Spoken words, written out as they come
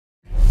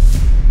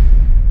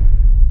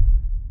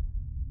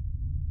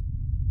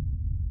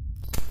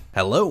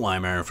Hello,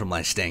 I'm Aaron from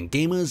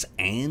Laststandgamers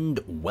and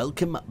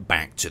welcome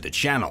back to the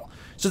channel.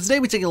 So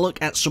today we're taking a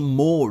look at some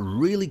more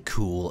really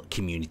cool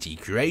community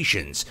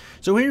creations.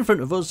 So here in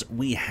front of us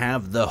we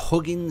have the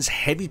Huggins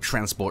Heavy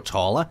Transport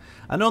Hauler,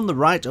 and on the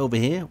right over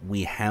here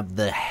we have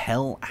the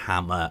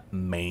Fellhammer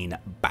main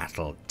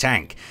battle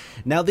tank.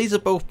 Now these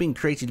have both been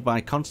created by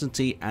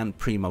Constantine and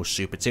Primo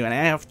Super 2, and I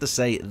have to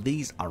say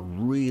these are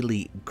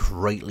really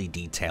greatly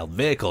detailed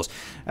vehicles,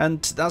 and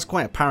that's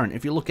quite apparent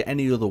if you look at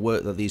any other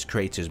work that these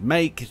creators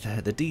make.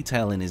 The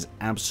detailing is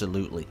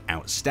absolutely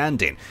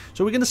outstanding.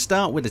 So we're going to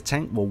start with the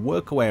tank, we'll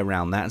work our way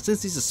around that, and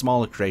since these are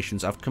smaller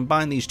creations I've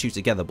combined these two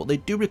together, but they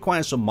do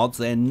require some mods.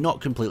 They're not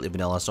completely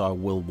vanilla, so I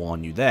will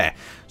warn you there.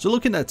 So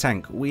looking at the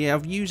tank, we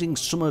have using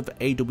some of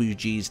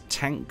AWG's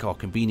tank or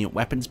convenient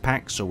weapons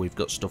pack, so we've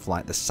got stuff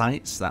like the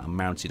sights that are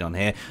mounted on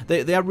here.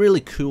 They are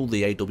really cool,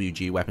 the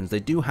AWG weapons. They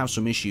do have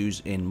some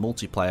issues in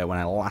multiplayer when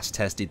I last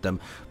tested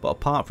them, but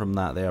apart from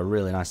that they are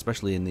really nice,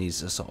 especially in these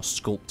sort of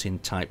sculpting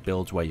type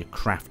builds where you're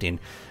crafting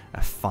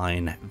a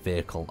fine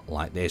vehicle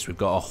like this. We've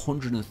got a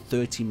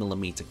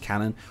 130mm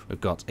cannon, we've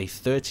got a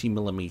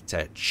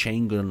 30mm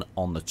chain gun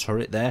on the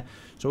turret there.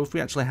 So if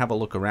we actually have a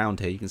look around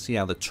here, you can see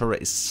how the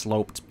turret is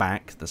sloped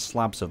back, the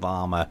slabs of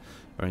armor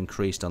are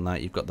increased on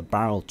that. You've got the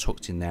barrel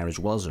tucked in there as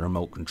well as a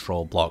remote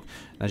control block.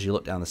 And as you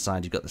look down the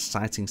side, you've got the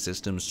sighting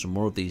systems, some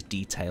more of these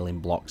detailing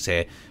blocks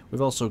here.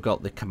 We've also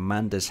got the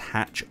commander's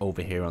hatch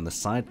over here on the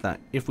side that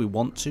if we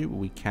want to,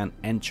 we can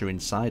enter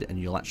inside and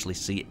you'll actually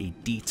see a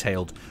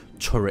detailed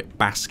turret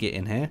basket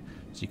in here.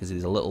 So you can see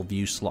there's a little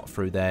view slot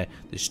through there.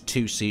 There's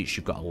two seats,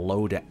 you've got a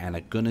loader and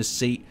a gunner's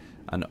seat.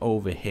 And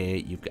over here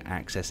you've got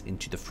access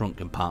into the front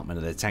compartment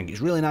of the tank.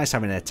 It's really nice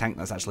having a tank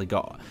that's actually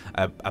got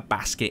a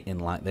basket in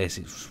like this.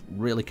 It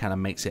really kind of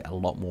makes it a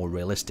lot more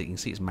realistic. You can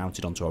see it's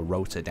mounted onto a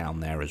rotor down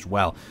there as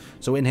well.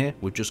 So in here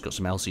we've just got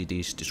some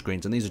LCD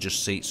screens, and these are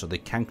just seats, so they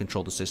can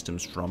control the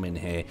systems from in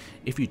here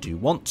if you do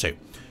want to.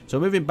 So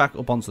moving back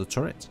up onto the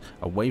turret,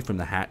 away from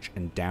the hatch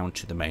and down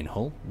to the main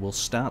hull, we'll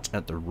start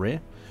at the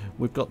rear.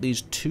 We've got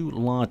these two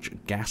large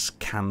gas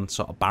can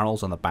sort of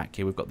barrels on the back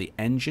here. We've got the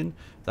engine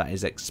that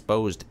is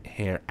exposed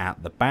here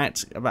at the back.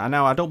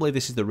 Now I don't believe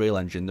this is the real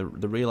engine.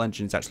 The real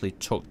engine is actually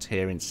tucked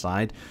here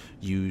inside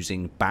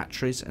using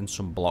batteries and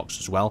some blocks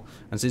as well.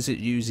 And since it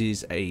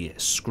uses a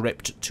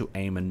script to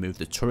aim and move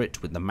the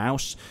turret with the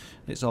mouse,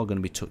 it's all going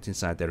to be tucked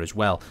inside there as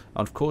well.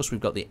 And of course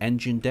we've got the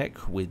engine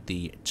deck with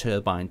the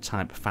turbine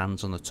type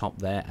fans on the top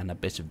there and a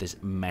bit of this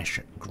mesh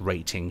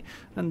grating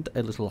and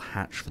a little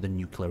hatch for the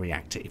nuclear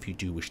reactor if you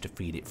do wish to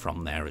feed it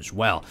from there as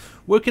well.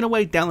 Working our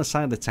way down the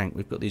side of the tank,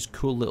 we've got these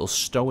cool little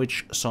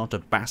stowage sort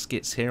of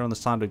baskets here on the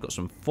side. We've got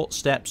some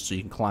footsteps so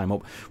you can climb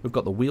up. We've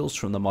got the wheels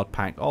from the mod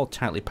pack all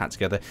tightly packed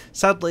together.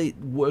 Sadly,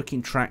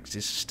 working tracks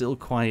is still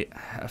quite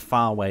a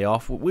far way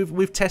off.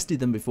 We've tested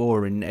them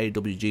before in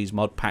AWG's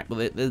mod pack,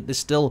 but they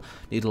still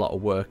need a lot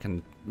of work,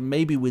 and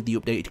maybe with the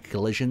updated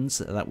collisions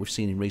that we've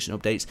seen in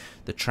recent updates,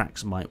 the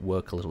tracks might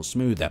work a little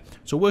smoother.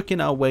 So working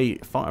our way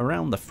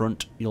around the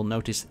front, you'll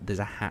notice there's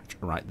a hatch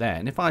right there,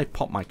 and if I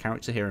pop my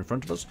character here in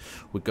front of us,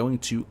 we're going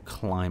to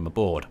climb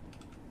aboard.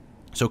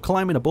 So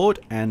climbing aboard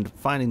and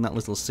finding that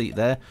little seat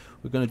there,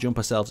 we're going to jump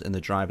ourselves in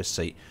the driver's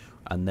seat,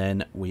 and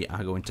then we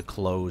are going to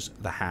close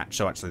the hatch.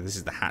 So actually this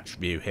is the hatch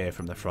view here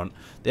from the front.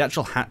 The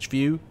actual hatch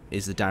view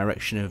is the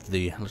direction of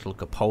the little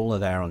cupola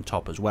there on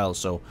top as well.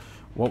 So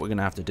what we're going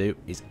to have to do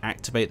is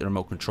activate the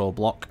remote control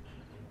block.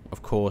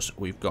 Of course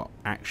we've got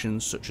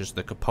actions such as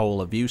the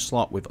cupola view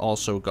slot. We've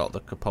also got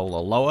the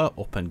cupola lower,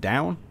 up and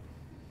down.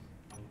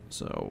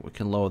 So we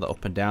can lower that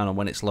up and down, and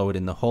when it's lowered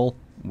in the hull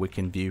we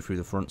can view through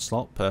the front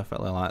slot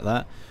perfectly like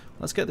that.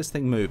 Let's get this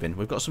thing moving.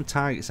 We've got some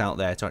targets out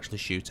there to actually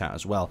shoot at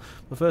as well.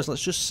 But first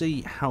let's just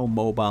see how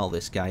mobile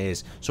this guy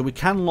is. So we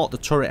can lock the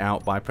turret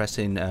out by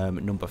pressing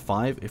number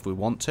 5 if we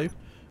want to,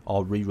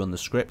 or rerun the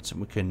script,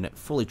 and we can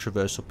fully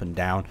traverse up and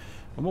down.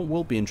 And what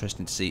will be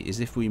interesting to see is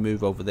if we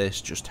move over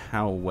this, just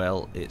how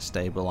well it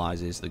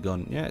stabilizes the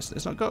gun. Yeah,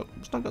 it's not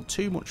got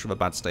too much of a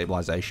bad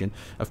stabilization.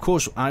 Of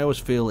course, I always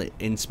feel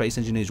in Space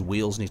Engineers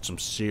wheels need some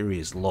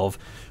serious love.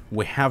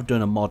 We have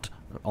done a mod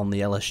on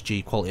the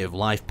LSG Quality of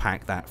Life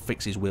pack that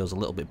fixes wheels a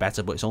little bit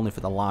better, but it's only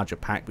for the larger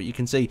pack. But you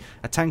can see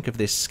a tank of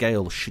this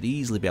scale should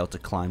easily be able to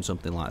climb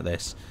something like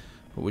this.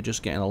 But we're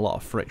just getting a lot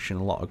of friction,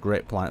 a lot of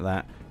grip like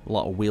that, a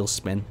lot of wheel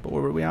spin, but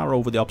we are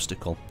over the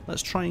obstacle.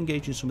 Let's try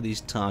engaging some of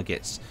these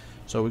targets.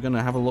 So we're going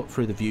to have a look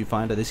through the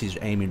viewfinder. This is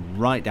aiming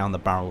right down the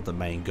barrel of the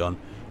main gun.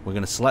 We're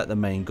going to select the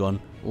main gun,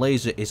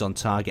 laser is on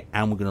target,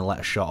 and we're going to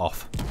let a shot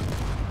off.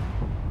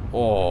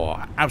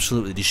 Oh,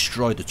 absolutely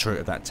destroyed the turret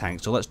of that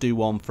tank. So let's do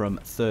one from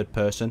third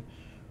person.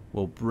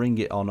 We'll bring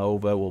it on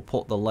over, we'll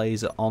put the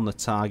laser on the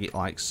target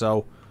like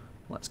so.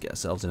 Let's get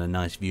ourselves in a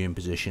nice viewing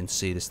position to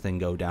see this thing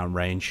go down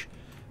range.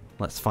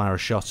 Let's fire a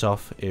shot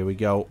off. Here we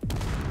go.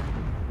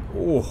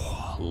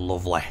 Oh,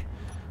 lovely.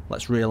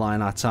 Let's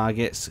realign our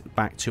targets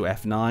back to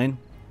F9.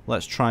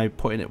 Let's try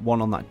putting it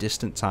one on that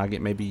distant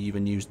target. Maybe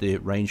even use the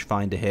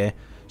rangefinder here.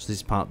 So this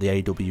is part of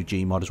the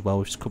AWG mod as well.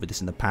 We've covered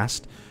this in the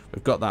past.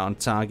 We've got that on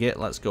target.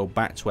 Let's go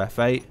back to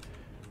F8.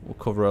 We'll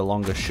cover a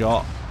longer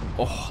shot.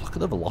 Oh, look at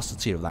the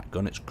velocity of that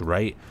gun. It's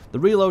great. The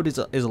reload is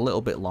a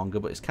little bit longer,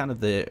 but it's kind of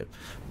the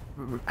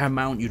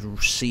amount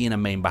you'd see in a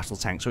main battle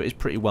tank, so it is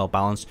pretty well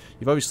balanced.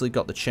 You've obviously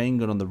got the chain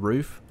gun on the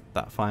roof.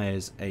 That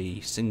fires a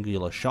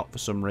singular shot for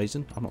some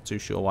reason. I'm not too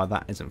sure why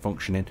that isn't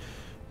functioning.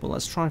 But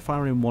let's try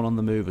firing one on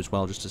the move as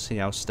well, just to see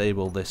how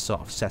stable this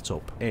sort of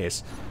setup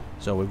is.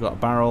 So we've got a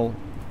barrel.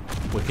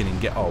 We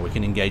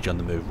can engage on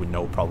the move with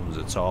no problems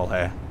at all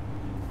here.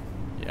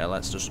 Yeah,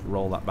 let's just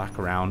roll that back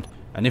around.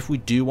 And if we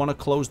do want to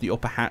close the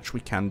upper hatch,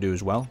 we can do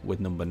as well with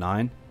number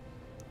 9.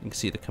 You can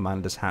see the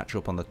commander's hatch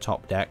up on the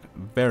top deck.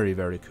 Very,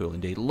 very cool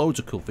indeed. Loads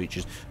of cool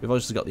features. We've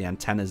obviously got the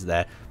antennas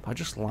there, but I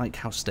just like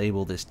how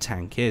stable this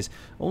tank is.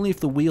 Only if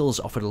the wheels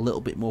offered a little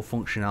bit more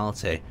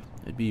functionality,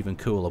 it'd be even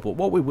cooler. But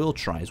what we will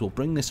try is we'll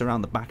bring this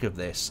around the back of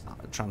this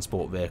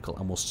transport vehicle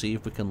and we'll see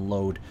if we can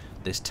load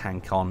this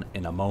tank on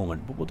in a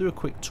moment. But we'll do a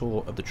quick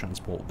tour of the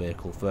transport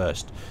vehicle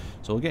first.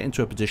 So we'll get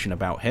into a position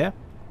about here.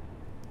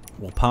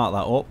 We'll park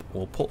that up.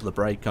 We'll put the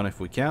brake on if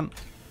we can.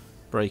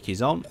 Brake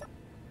is on.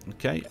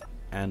 Okay.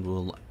 And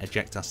we'll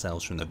eject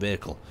ourselves from the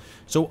vehicle.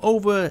 So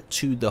over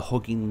to the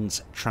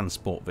Huggins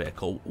transport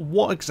vehicle.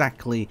 What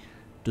exactly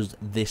does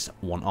this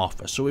one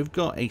offer? So we've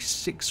got a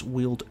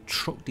 6-wheeled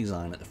truck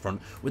design at the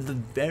front with a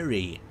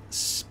very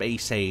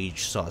space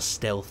age sort of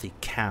stealthy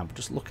cab.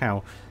 Just look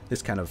how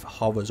this kind of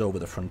hovers over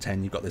the front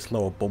end. You've got this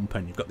lower bumper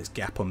and you've got this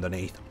gap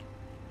underneath.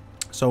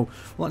 So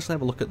we'll actually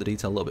have a look at the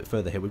detail a little bit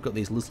further here. We've got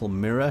these little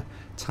mirror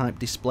type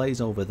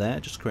displays over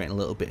there, just creating a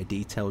little bit of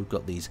detail. We've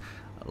got these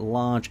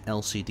large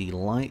LCD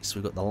lights.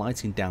 We've got the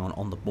lighting down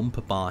on the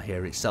bumper bar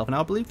here itself. And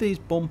I believe these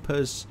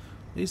bumpers,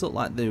 these look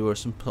like they were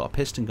some sort of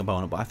piston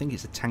component, but I think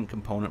it's a tank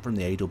component from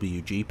the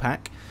AWG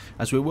pack.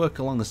 As we work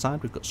along the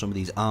side, we've got some of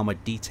these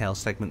armoured detail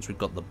segments. We've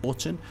got the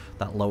button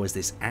that lowers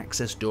this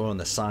access door on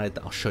the side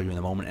that I'll show you in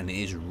a moment, and it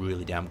is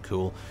really damn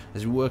cool.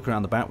 As we work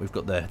around the back, we've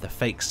got the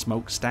fake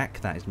smokestack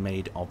that is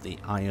made of the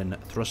iron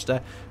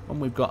thruster,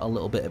 and we've got a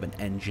little bit of an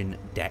engine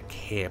deck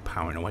here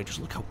powering away. Just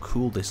look how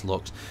cool this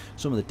looks.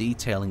 Some of the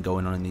detailing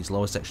going on in these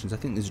lower sections, I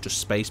think these are just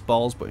space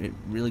balls, but it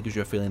really gives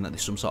you a feeling that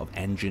there's some sort of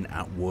engine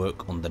at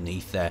work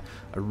underneath there.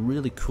 A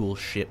really cool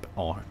ship,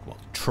 or well,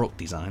 truck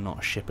design, not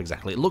a ship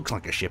exactly. It looks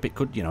like a ship. It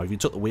could, you know, if you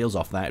took the wheels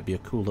off that, it'd be a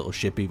cool little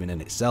ship even in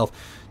itself.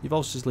 You've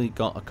obviously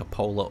got a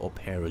cupola up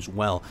here as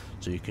well,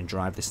 so you can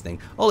drive this thing.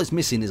 All it's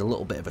missing is a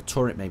little bit of a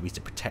turret, maybe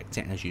to protect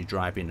it as you're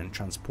driving and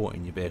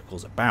transporting your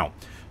vehicles about.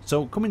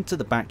 So coming to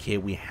the back here,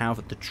 we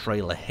have the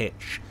trailer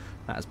hitch.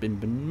 That has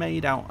been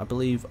made out, I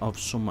believe, of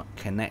some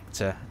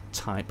connector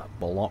type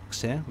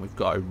blocks here. We've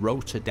got a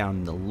rotor down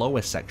in the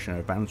lower section, an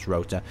advanced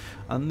rotor,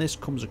 and this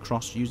comes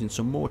across using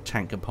some more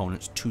tank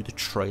components to the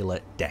trailer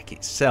deck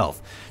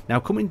itself. Now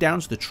coming down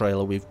to the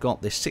trailer, we've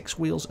got the 6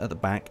 wheels at the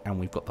back and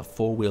we've got the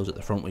 4 wheels at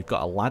the front. We've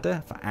got a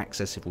ladder for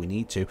access if we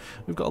need to.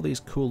 We've got all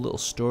these cool little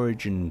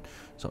storage and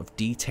sort of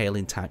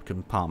detailing type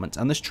compartments,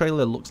 and this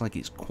trailer looks like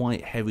it's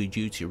quite heavy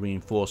duty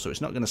reinforced, so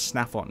it's not going to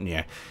snap on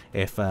you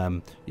if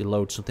you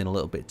load something a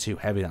little bit too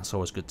heavy. That's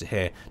always good to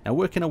hear. Now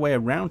working our way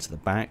around to the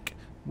back,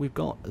 we've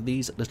got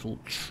these little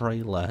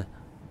trailer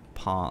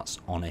parts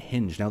on a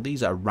hinge. Now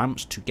these are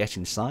ramps to get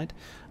inside,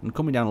 and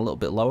coming down a little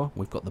bit lower,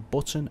 we've got the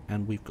button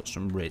and we've got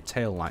some rear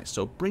tail lights.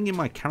 So bringing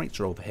my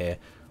character over here,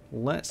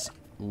 let's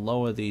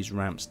lower these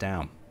ramps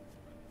down.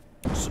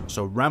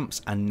 So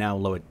ramps are now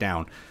lowered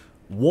down.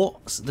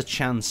 What's the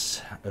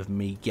chance of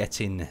me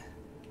getting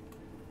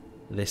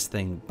this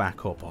thing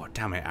back up? Oh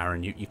damn it,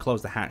 Aaron, you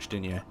closed the hatch,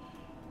 didn't you?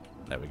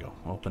 There we go.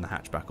 Open the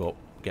hatch back up.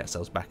 Get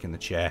ourselves back in the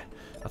chair.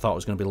 I thought it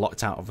was going to be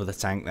locked out of the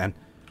tank then.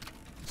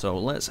 So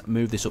let's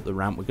move this up the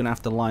ramp. We're going to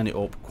have to line it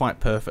up quite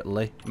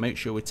perfectly. Make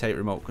sure we take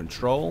remote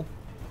control.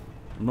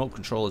 Remote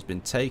control has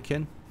been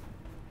taken.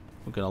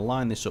 We're going to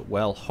line this up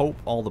well. Hope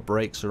all the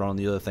brakes are on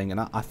the other thing. And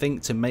I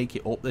think to make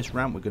it up this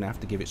ramp, we're going to have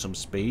to give it some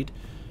speed.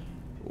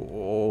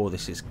 Oh,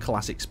 this is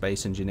classic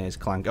Space Engineers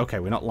clank. Okay,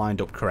 we're not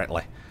lined up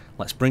correctly.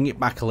 Let's bring it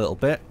back a little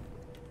bit.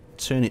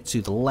 Turn it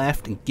to the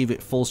left and give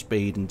it full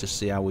speed and just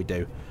see how we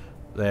do.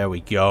 There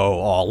we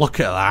go. Oh, look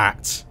at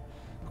that.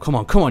 Come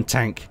on,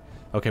 tank.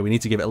 Okay, we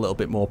need to give it a little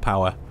bit more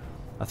power.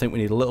 I think we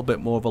need a little bit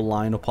more of a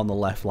line up on the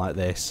left like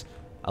this.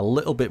 A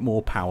little bit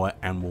more power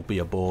and we'll be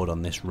aboard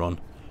on this run.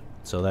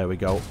 So there we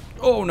go.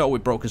 Oh no,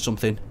 we've broken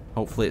something.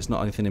 Hopefully it's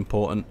not anything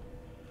important.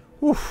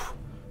 Woof.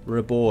 We're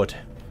aboard.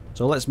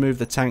 So let's move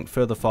the tank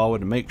further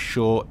forward and make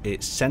sure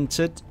it's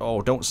centered.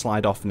 Oh, don't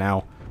slide off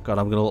now. God,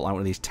 I'm going to look like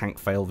one of these tank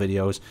fail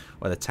videos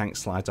where the tank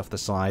slides off the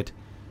side.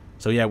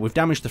 So yeah, we've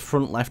damaged the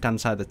front left-hand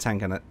side of the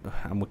tank and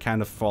we're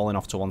kind of falling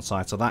off to one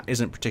side. So that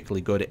isn't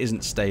particularly good. It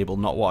isn't stable.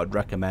 Not what I'd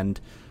recommend.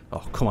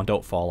 Oh, come on,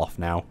 don't fall off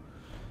now.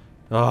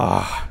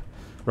 Oh,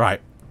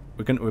 right.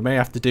 We may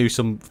have to do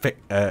some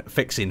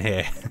fixing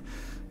here.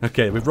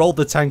 Okay, we've rolled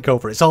the tank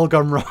over. It's all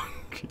gone wrong.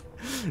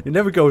 It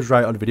never goes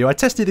right on a video. I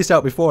tested this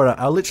out before.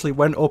 I literally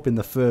went up in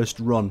the first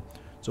run.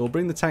 So we'll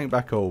bring the tank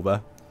back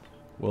over.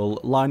 We'll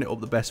line it up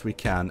the best we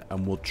can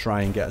and we'll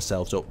try and get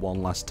ourselves up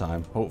one last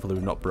time. Hopefully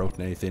we've not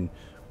broken anything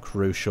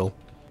crucial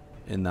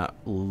in that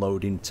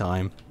loading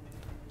time.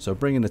 So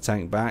bringing the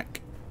tank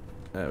back.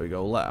 There we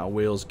go. Let our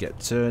wheels get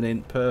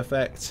turning.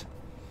 Perfect.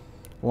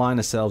 Line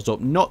ourselves up.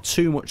 Not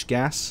too much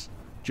gas.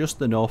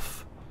 Just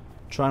enough.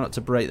 Try not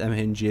to break them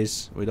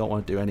hinges. We don't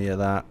want to do any of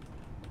that.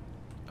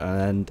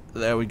 And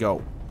there we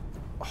go.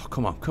 Oh,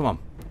 come on, come on.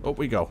 Up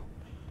we go.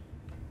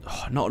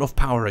 Oh, not enough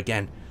power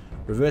again.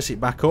 Reverse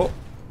it back up.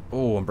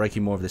 Oh, I'm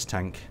breaking more of this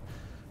tank.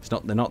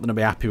 They're not going to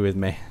be happy with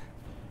me.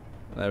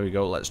 There we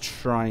go. Let's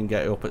try and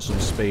get it up at some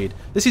speed.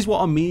 This is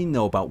what I mean,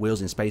 though, about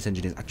wheels in Space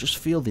Engineers. I just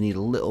feel they need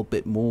a little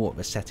bit more of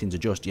a settings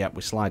adjust. Yep,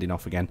 we're sliding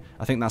off again.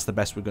 I think that's the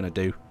best we're going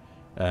to do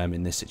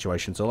in this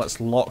situation. So let's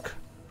lock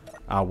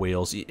our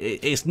wheels.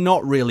 It's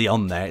not really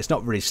on there. It's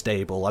not very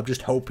stable. I'm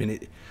just hoping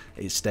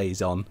it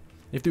stays on.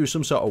 If there was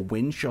some sort of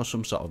winch or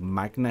some sort of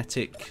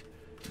magnetic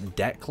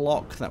deck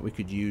lock that we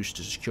could use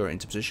to secure it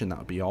into position, that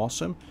would be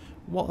awesome.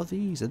 What are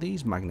these? Are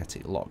these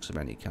magnetic locks of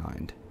any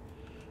kind?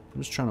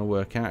 I'm just trying to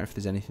work out if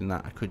there's anything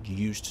that I could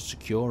use to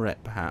secure it,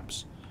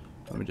 perhaps.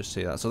 Let me just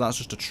see that. So that's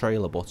just a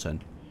trailer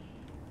button.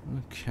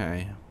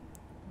 Okay.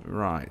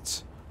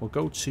 Right. We'll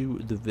go to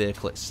the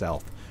vehicle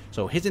itself.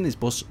 So hitting this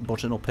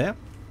button up here,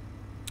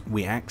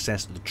 we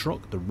access the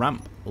truck. The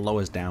ramp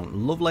lowers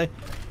down. Lovely.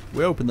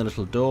 We open the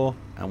little door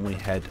and we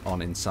head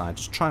on inside.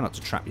 Just try not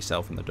to trap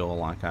yourself in the door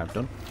like I've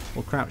done.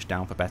 We'll crouch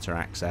down for better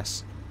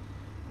access.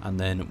 And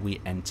then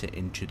we enter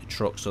into the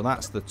truck. So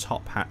that's the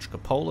top hatch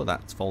cupola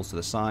that falls to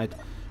the side.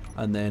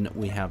 And then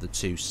we have the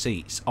two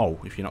seats. Oh,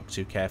 if you're not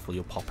too careful,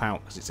 you'll pop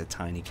out because it's a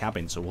tiny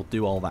cabin. So we'll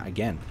do all that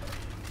again.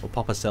 We'll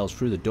pop ourselves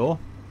through the door.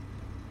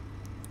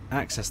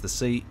 Access the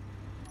seat.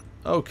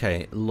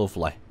 Okay,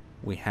 lovely.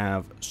 We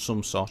have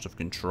some sort of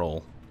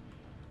control.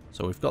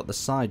 So we've got the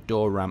side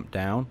door ramp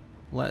down.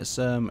 Let's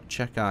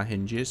check our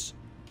hinges.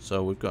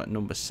 So we've got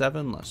number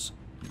 7.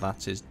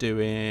 That is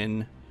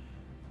doing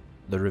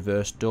the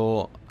reverse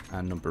door,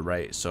 and number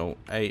 8. So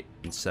 8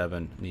 and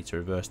 7 need to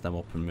reverse them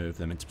up and move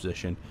them into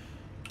position.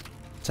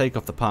 Take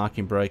off the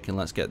parking brake and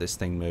let's get this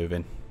thing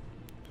moving.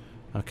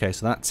 Okay,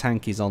 so that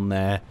tank is on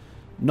there.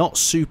 Not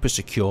super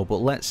secure, but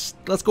let's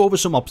go over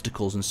some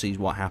obstacles and see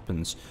what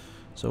happens.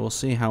 So we'll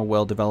see how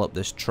well developed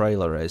this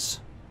trailer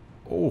is.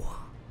 Oh,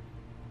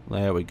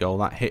 there we go.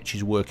 That hitch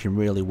is working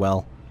really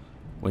well.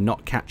 We're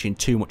not catching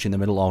too much in the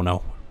middle. Oh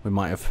no, we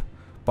might have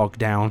bogged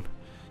down.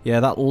 Yeah,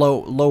 that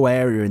low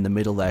area in the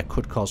middle there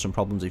could cause some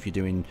problems if you're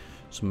doing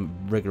some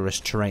rigorous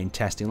terrain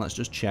testing. Let's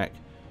just check.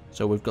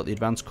 So we've got the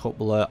advanced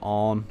coupler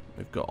on.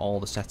 We've got all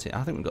the settings.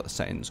 I think we've got the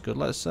settings good.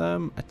 Let's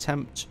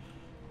attempt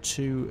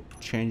to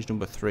change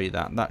number 3.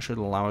 That should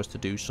allow us to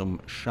do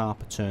some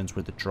sharper turns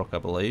with the truck, I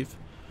believe.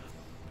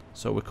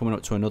 So we're coming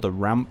up to another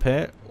ramp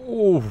here.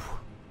 Oh,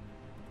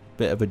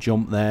 bit of a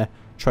jump there.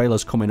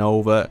 Trailer's coming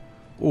over.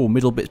 Oh,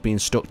 middle bit's being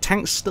stuck.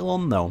 Tank's still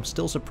on though. I'm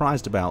still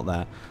surprised about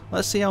that.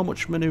 Let's see how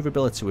much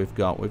maneuverability we've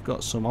got. We've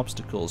got some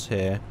obstacles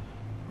here.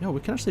 You know, we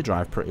can actually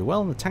drive pretty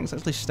well, and the tank's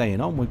actually staying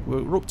on.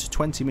 We're up to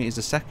 20 meters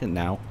a second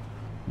now,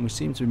 and we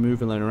seem to be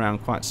moving around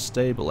quite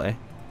stably.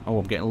 Oh,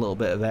 I'm getting a little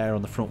bit of air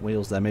on the front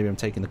wheels there. Maybe I'm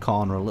taking the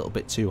corner a little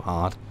bit too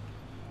hard.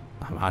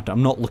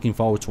 I'm not looking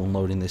forward to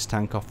unloading this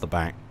tank off the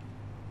back.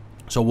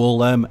 So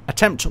we'll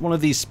attempt one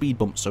of these speed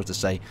bumps, so to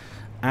say,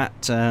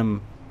 at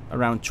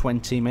around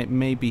 20,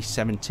 maybe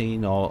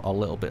 17 or a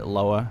little bit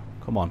lower.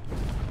 Come on.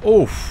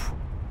 Oof.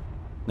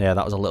 Yeah,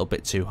 that was a little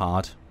bit too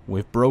hard.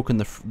 We've broken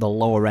the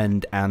lower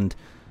end, and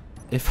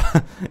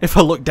if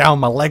I look down,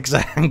 my legs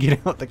are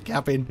hanging out the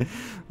cabin.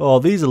 Oh,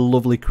 these are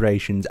lovely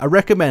creations. I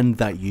recommend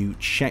that you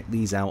check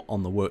these out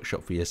on the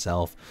workshop for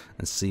yourself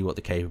and see what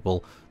they're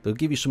capable. They'll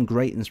give you some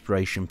great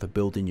inspiration for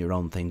building your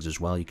own things as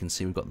well. You can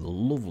see we've got the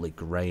lovely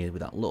grey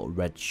with that little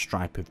red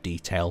stripe of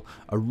detail.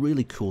 A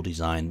really cool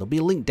design. There'll be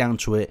a link down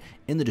to it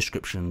in the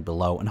description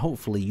below, and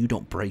hopefully you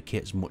don't break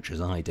it as much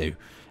as I do.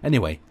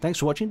 Anyway, thanks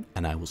for watching,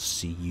 and I will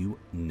see you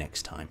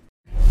next time.